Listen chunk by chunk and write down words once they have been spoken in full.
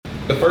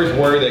the first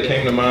word that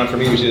came to mind for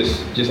me was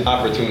just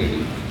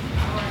opportunity.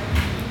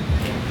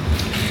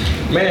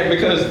 Man,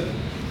 because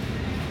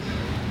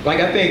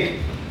like I think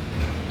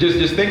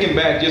just thinking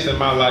back just in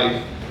my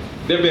life,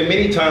 there have been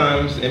many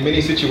times and many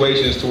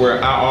situations to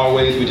where I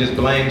always would just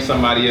blame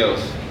somebody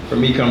else for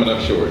me coming up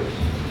short.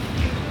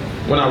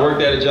 When I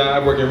worked at a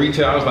job, working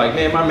retail, I was like,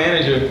 man, my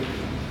manager,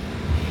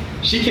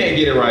 she can't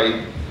get it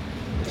right,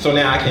 so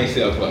now I can't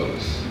sell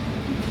clothes.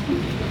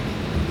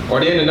 Or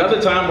then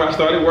another time where I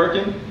started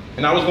working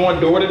and I was going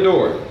door to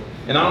door.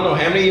 And I don't know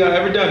how many of y'all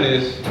ever done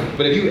this,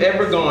 but if you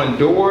ever gone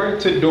door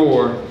to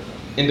door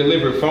and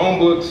delivered phone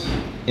books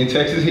in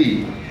Texas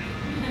heat,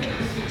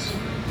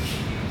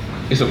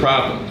 it's a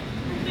problem.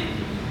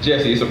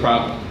 Jesse, it's a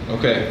problem,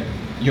 okay?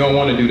 You don't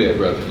want to do that,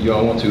 brother. You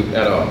don't want to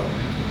at all.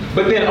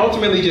 But then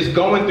ultimately just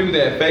going through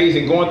that phase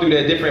and going through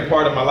that different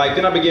part of my life,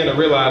 then I began to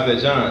realize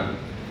that, John,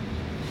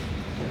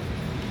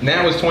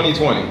 now it's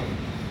 2020.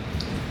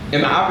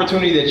 And the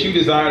opportunity that you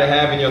desire to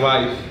have in your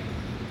life,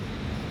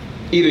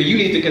 either you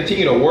need to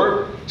continue to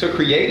work to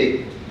create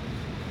it,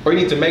 or you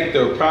need to make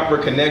the proper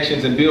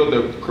connections and build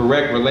the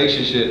correct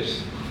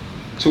relationships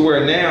to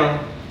where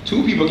now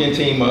 2 people can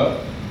team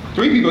up,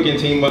 3 people can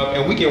team up,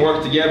 and we can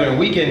work together, and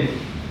we can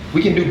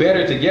do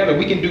better together.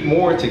 We can do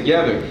more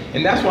together.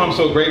 And that's why I'm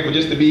so grateful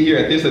just to be here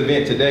at this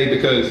event today,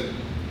 because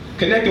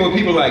connecting with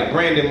people like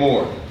Brandon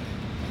Moore,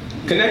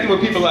 connecting with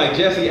people like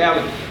Jesse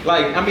Allen,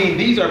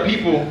 these are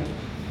people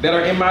that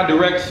are in my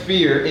direct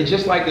sphere, and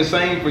just like the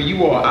same for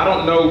you all. I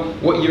don't know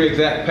what your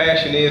exact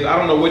passion is. I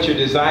don't know what your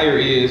desire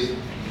is,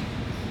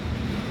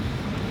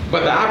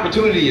 but the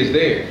opportunity is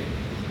there.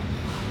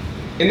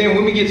 And then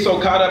when we get so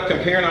caught up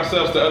comparing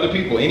ourselves to other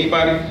people,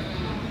 anybody?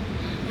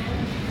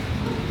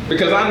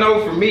 Because I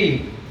know for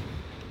me,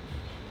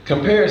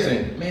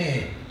 comparison,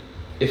 man,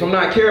 if I'm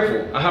not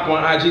careful, I hop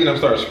on IG and I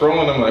start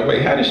scrolling, I'm like,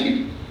 wait, how did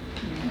he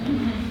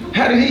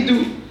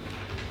do?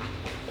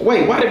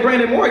 Wait, why did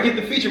Brandon Moore get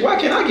the feature? Why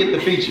can't I get the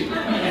feature?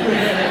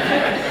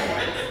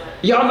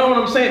 Y'all know what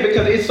I'm saying?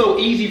 Because it's so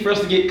easy for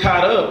us to get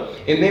caught up.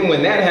 And then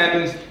when that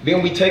happens,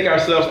 then we take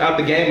ourselves out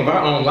the game of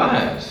our own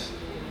lives.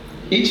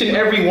 Each and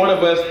every one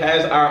of us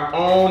has our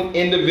own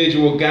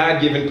individual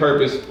God-given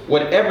purpose,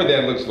 whatever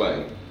that looks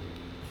like.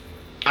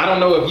 I don't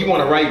know if you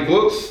want to write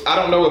books. I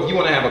don't know if you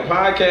want to have a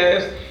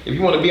podcast, if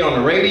you want to be on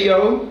the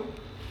radio.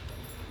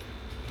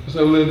 What's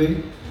up,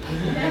 Lily?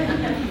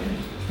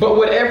 But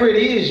whatever it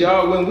is,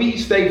 y'all, when we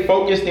stay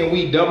focused and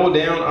we double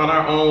down on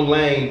our own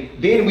lane,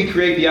 then we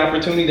create the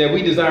opportunity that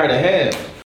we desire to have.